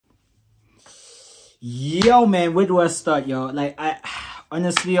Yo, man, where do I start, yo? Like,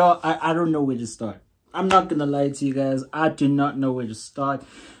 honestly, yo, I don't know where to start. I'm not gonna lie to you guys. I do not know where to start.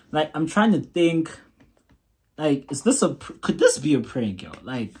 Like, I'm trying to think, like, could this be a prank, yo?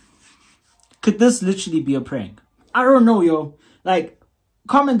 Like, could this literally be a prank? I don't know, yo. Like,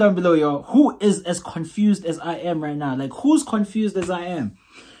 comment down below, yo. Who is as confused as I am right now? Like, who's confused as I am?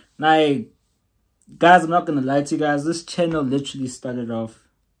 Like, guys, I'm not gonna lie to you guys. This channel literally started off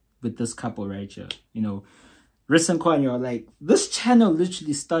with this couple right here. You know, Rissa and Quan, yo. Like, this channel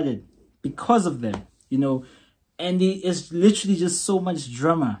literally started because of them, you know. And it's literally just so much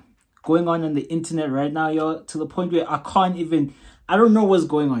drama going on the internet right now, yo. To the point where I don't know what's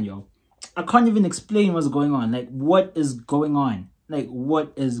going on, yo. I can't even explain what's going on. Like, what is going on? Like,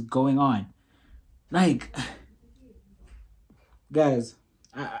 what is going on? Like, guys,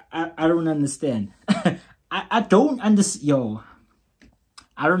 I don't understand. I don't understand, yo.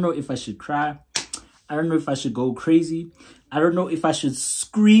 I don't know if I should cry. I don't know if I should go crazy. I don't know if I should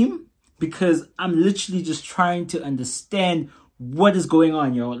scream, because I'm literally just trying to understand what is going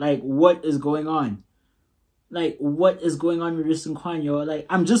on, yo. Like, what is going on? Like, what is going on with Rissa and Quan, yo? Like,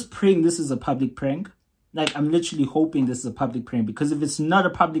 I'm just praying this is a public prank. Like, I'm literally hoping this is a public prank, because if it's not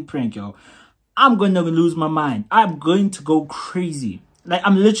a public prank, yo, I'm going to lose my mind. I'm going to go crazy. Like,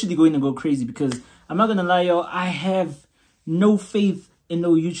 I'm literally going to go crazy, because I'm not going to lie, yo, I have no faith in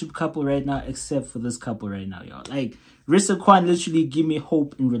no YouTube couple right now except for this couple right now, yo. Like, Rissa and Quan literally give me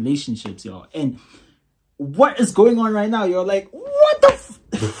hope in relationships, yo. And what is going on right now, yo? Like, what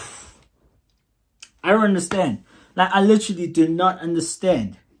the I don't understand. Like, I literally do not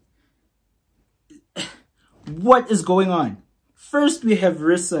understand what is going on. First, we have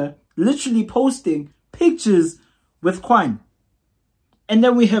Rissa literally posting pictures with Quan. And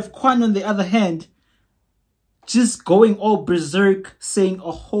then we have Quan on the other hand, just going all berserk, saying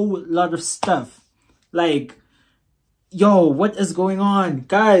a whole lot of stuff. Like, yo, what is going on?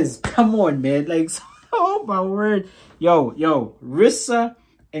 Guys, come on, man. Like, oh my word. Yo, Rissa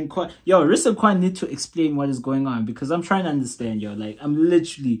and Quan. Yo, Rissa and Quan need to explain what is going on, because I'm trying to understand, yo. Like, I'm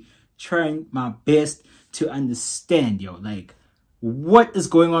literally trying my best to understand, yo. Like, what is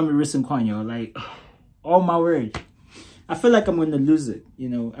going on with Rissa and Quan, yo? Like, oh my word. I feel like I'm going to lose it, you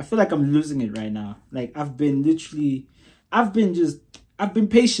know. I feel like I'm losing it right now. Like, I've been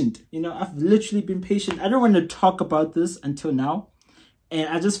patient, you know. I've literally been patient. I don't want to talk about this until now. And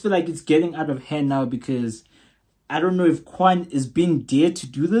I just feel like it's getting out of hand now, because I don't know if Quan is being dared to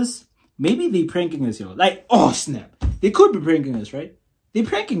do this. Maybe they pranking us, yo. Like, oh, snap. They could be pranking us, right? They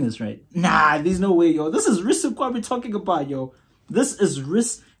pranking us, right? Nah, there's no way, yo. This is Rissa and Quan we're talking about, yo. This is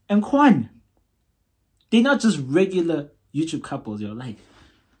Rissa and Quan. They're not just regular YouTube couples, yo. Like,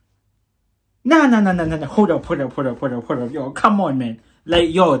 nah. Hold up. Yo, come on, man.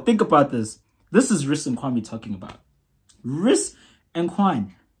 Like, yo, think about this. This is Rissa and Quan we're talking about. Rissa and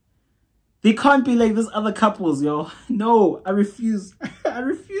Quan. They can't be like this other couples, yo. No, I refuse. I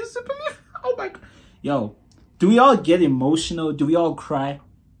refuse to believe. Oh my God. Yo, do we all get emotional? Do we all cry?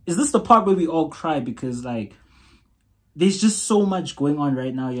 Is this the part where we all cry? Because, like, there's just so much going on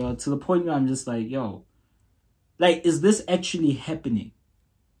right now, yo. To the point where I'm just like, yo, like, is this actually happening?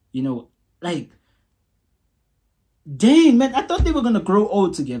 You know, like, dang, man, I thought they were going to grow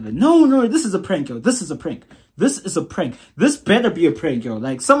old together. No, this is a prank, yo. This is a prank. This is a prank. This better be a prank, yo.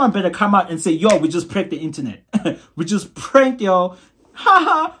 Like, someone better come out and say, yo, we just pranked the internet. We just pranked, yo.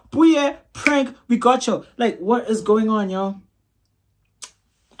 Haha, booyah, prank, we got you. Like, what is going on, yo?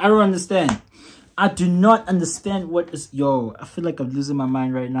 I don't understand. I do not understand what is, yo, I feel like I'm losing my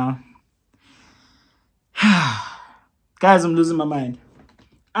mind right now. Guys, I'm losing my mind.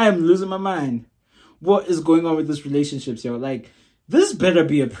 I am losing my mind. What is going on with this relationships, yo? Like, this better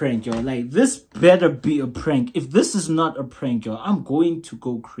be a prank, yo. Like, this better be a prank. If this is not a prank, yo, I'm going to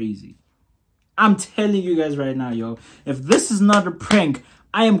go crazy. I'm telling you guys right now, yo. If this is not a prank,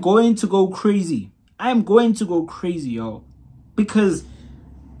 I am going to go crazy. I am going to go crazy, yo. Because,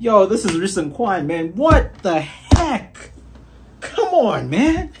 yo, this is Rissa and Quan, man. What the heck? Come on,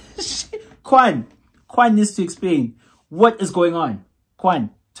 man. Quan needs to explain what is going on. Quan,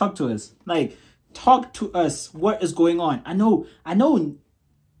 talk to us. Like, talk to us. What is going on? I know.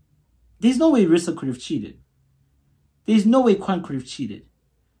 There's no way Rissa could have cheated. There's no way Quan could have cheated.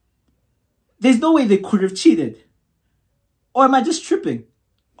 There's no way they could have cheated. Or am I just tripping?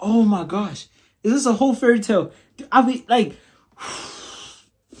 Oh my gosh. Is this a whole fairy tale? Are we, like...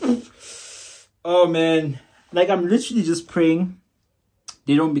 Oh, man. Like, I'm literally just praying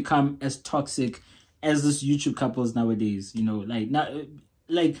they don't become as toxic as this YouTube couples nowadays, you know, like, not,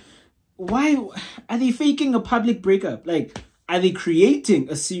 like, why are they faking a public breakup? Like, Are they creating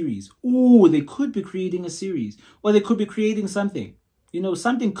a series? Ooh, they could be creating a series. Or they could be creating something. You know,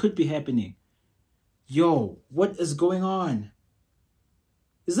 something could be happening. Yo, what is going on?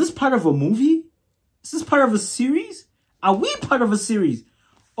 Is this part of a movie? Is this part of a series? Are we part of a series?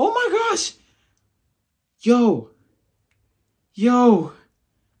 Oh my gosh. Yo.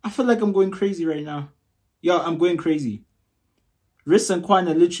 I feel like I'm going crazy right now. Yo, I'm going crazy. Rissa and Quan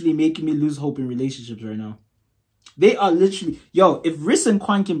are literally making me lose hope in relationships right now. They are literally... Yo, if Rissa and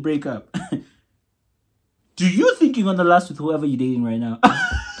Quan can break up, do you think you're gonna last with whoever you're dating right now?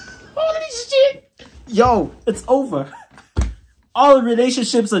 Holy shit! Yo, it's over. All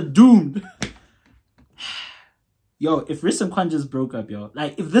relationships are doomed. Yo, if Rissa and Quan just broke up, yo,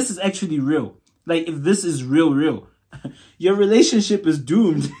 like, if this is actually real, like, if this is real, your relationship is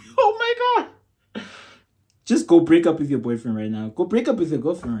doomed. Oh my God. Just go break up with your boyfriend right now. Go break up with your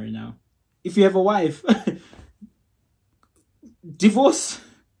girlfriend right now. If you have a wife, divorce.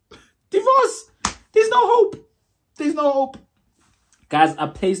 Divorce. There's no hope. There's no hope. Guys, I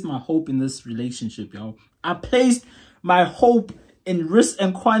placed my hope in this relationship, yo. I placed my hope in Rissa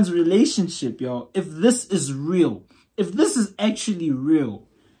and Quan's relationship, yo. If this is real, if this is actually real,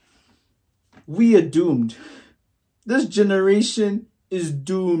 we are doomed. This generation is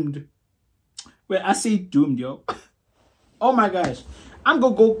doomed. Wait, I say doomed, yo. Oh my gosh. I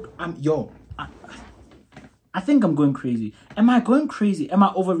think I'm going crazy. Am I going crazy? Am I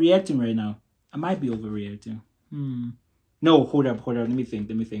overreacting right now? I might be overreacting. No, hold up. Let me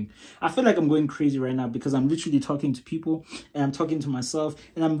think. I feel like I'm going crazy right now because I'm literally talking to people and I'm talking to myself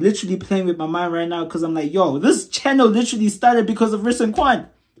and I'm literally playing with my mind right now because I'm like, yo, this channel literally started because of Rissa and Quan.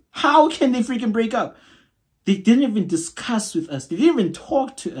 How can they freaking break up? They didn't even discuss with us. They didn't even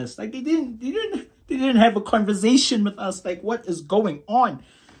talk to us. Like they didn't have a conversation with us. Like, what is going on?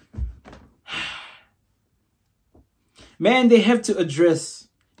 Man, they have to address.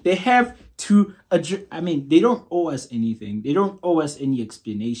 They have to address. I mean, they don't owe us anything. They don't owe us any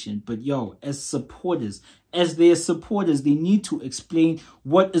explanation. But yo, as supporters, as their supporters, they need to explain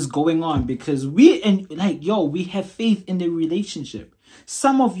what is going on because we have faith in the relationship.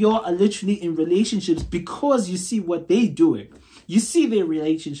 Some of y'all are literally in relationships because you see what they doing. You see their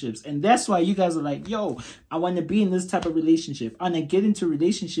relationships. And that's why you guys are like, yo, I want to be in this type of relationship. I want to get into a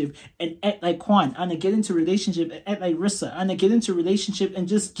relationship and act like Quan. I want to get into a relationship and act like Rissa. I want to get into a relationship and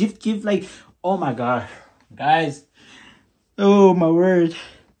just give like, oh my God. Guys. Oh my word.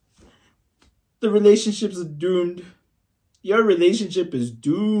 The relationships are doomed. Your relationship is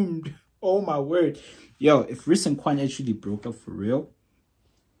doomed. Oh my word. Yo, if Rissa and Quan actually broke up for real,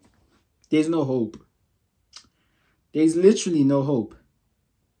 there's no hope. There's literally no hope.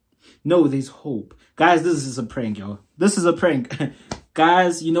 No, there's hope. Guys, this is a prank, yo. This is a prank.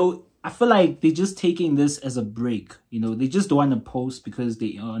 Guys, you know, I feel like they're just taking this as a break. You know, they just don't want to post because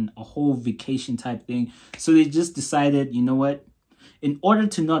they're on a whole vacation type thing. So they just decided, you know what? In order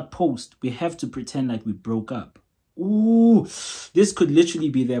to not post, we have to pretend like we broke up. Ooh, this could literally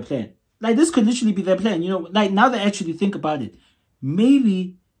be their plan. Like, this could literally be their plan. You know, like, now that I actually think about it,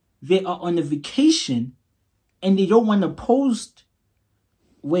 maybe they are on a vacation and they don't want to post.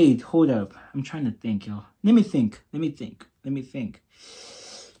 Wait, hold up. I'm trying to think, yo. Let me think.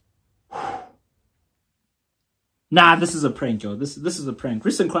 Nah, this is a prank, yo. This is a prank.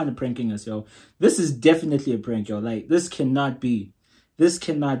 Rissa and Quan are pranking us, yo. This is definitely a prank, yo. Like, this cannot be. This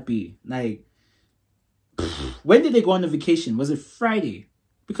cannot be. Like, when did they go on a vacation? Was it Friday?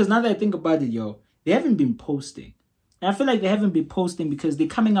 Because now that I think about it, yo, they haven't been posting. And I feel like they haven't been posting because they're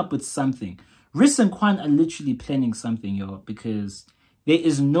coming up with something. Rissa and Quan are literally planning something, yo, because there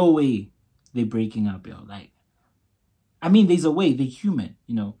is no way they're breaking up, yo. Like, I mean, there's a way. They're human,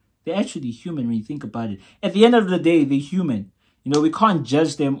 you know. They're actually human when you think about it. At the end of the day, they're human. You know, we can't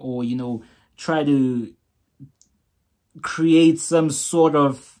judge them or, you know, try to create some sort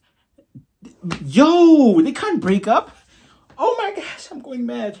of... Yo, they can't break up. Oh my gosh, I'm going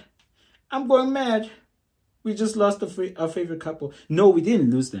mad. We just lost our favorite couple. No, we didn't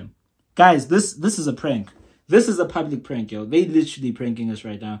lose them. Guys, this is a prank. This is a public prank, yo. They literally pranking us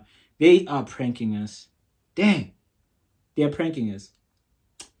right now. They are pranking us. Dang. They are pranking us.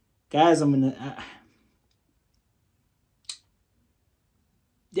 Guys, I'm gonna...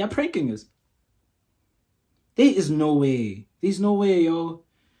 They are pranking us. There is no way. There's no way, yo.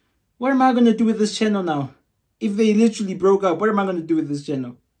 What am I gonna do with this channel now? If they literally broke up, what am I gonna do with this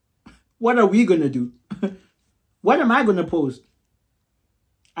channel? What are we gonna do? What am I gonna post?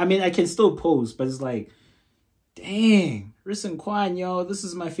 I mean, I can still post, but it's like, dang, Rissa and Quan, yo, this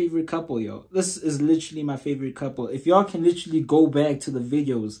is my favorite couple, yo. This is literally my favorite couple. If y'all can literally go back to the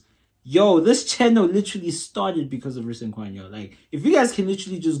videos Yo, this channel literally started because of Rissa and Quan, yo. Like, if you guys can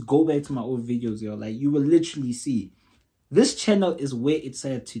literally just go back to my old videos, yo, like, you will literally see. This channel is where it's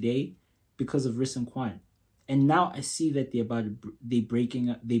at today because of Rissa and Quan. And now I see that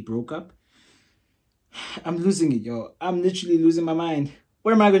they broke up. I'm losing it, yo. I'm literally losing my mind.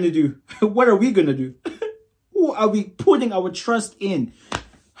 What am I going to do? What are we going to do? Who are we putting our trust in?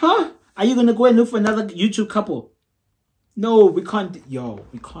 Huh? Are you going to go and look for another YouTube couple? No, we can't. Yo,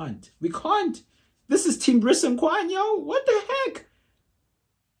 we can't. We can't. This is Team Rissa and Quan, yo. What the heck?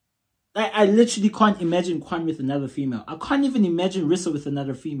 I literally can't imagine Quan with another female. I can't even imagine Rissa with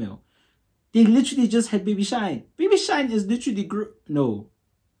another female. They literally just had Baby Shine. Baby Shine is literally... No.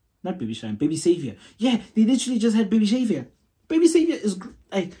 Not Baby Shine. Baby Savior. Yeah, they literally just had Baby Savior. Baby Savior is...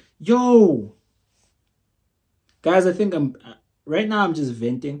 like, yo. Guys, I think I'm... right now, I'm just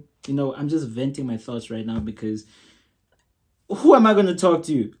venting. You know, I'm just venting my thoughts right now because... who am I going to talk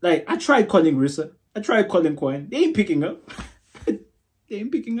to? Like, I tried calling Rissa. I tried calling Quan. They ain't picking up. They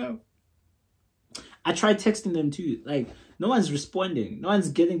ain't picking up. I tried texting them too. Like, no one's responding. No one's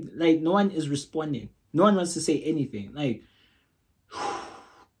getting... like, no one is responding. No one wants to say anything. Like...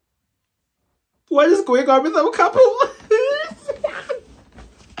 what is going on with our couple?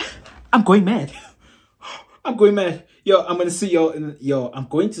 I'm going mad. I'm going mad. Yo, I'm going to see y'all in... yo, I'm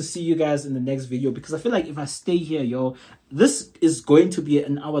going to see you guys in the next video because I feel like if I stay here, yo, this is going to be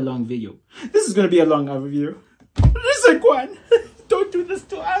an hour-long video. This is going to be a long hour video. Listen, Quan, don't do this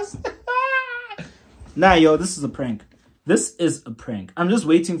to us. Nah, yo, this is a prank. This is a prank. I'm just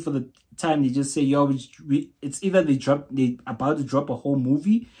waiting for the time they just say, yo, it's either they about to drop a whole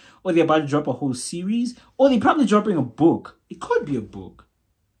movie, or they're about to drop a whole series, or they're probably dropping a book. It could be a book.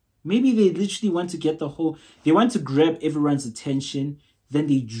 Maybe they literally want to get the whole... they want to grab everyone's attention, then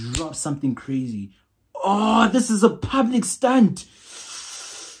they drop something crazy. Oh, this is a public stunt.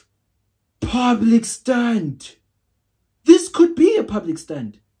 Public stunt. This could be a public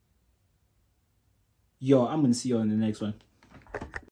stunt. Yo, I'm going to see you on the next one.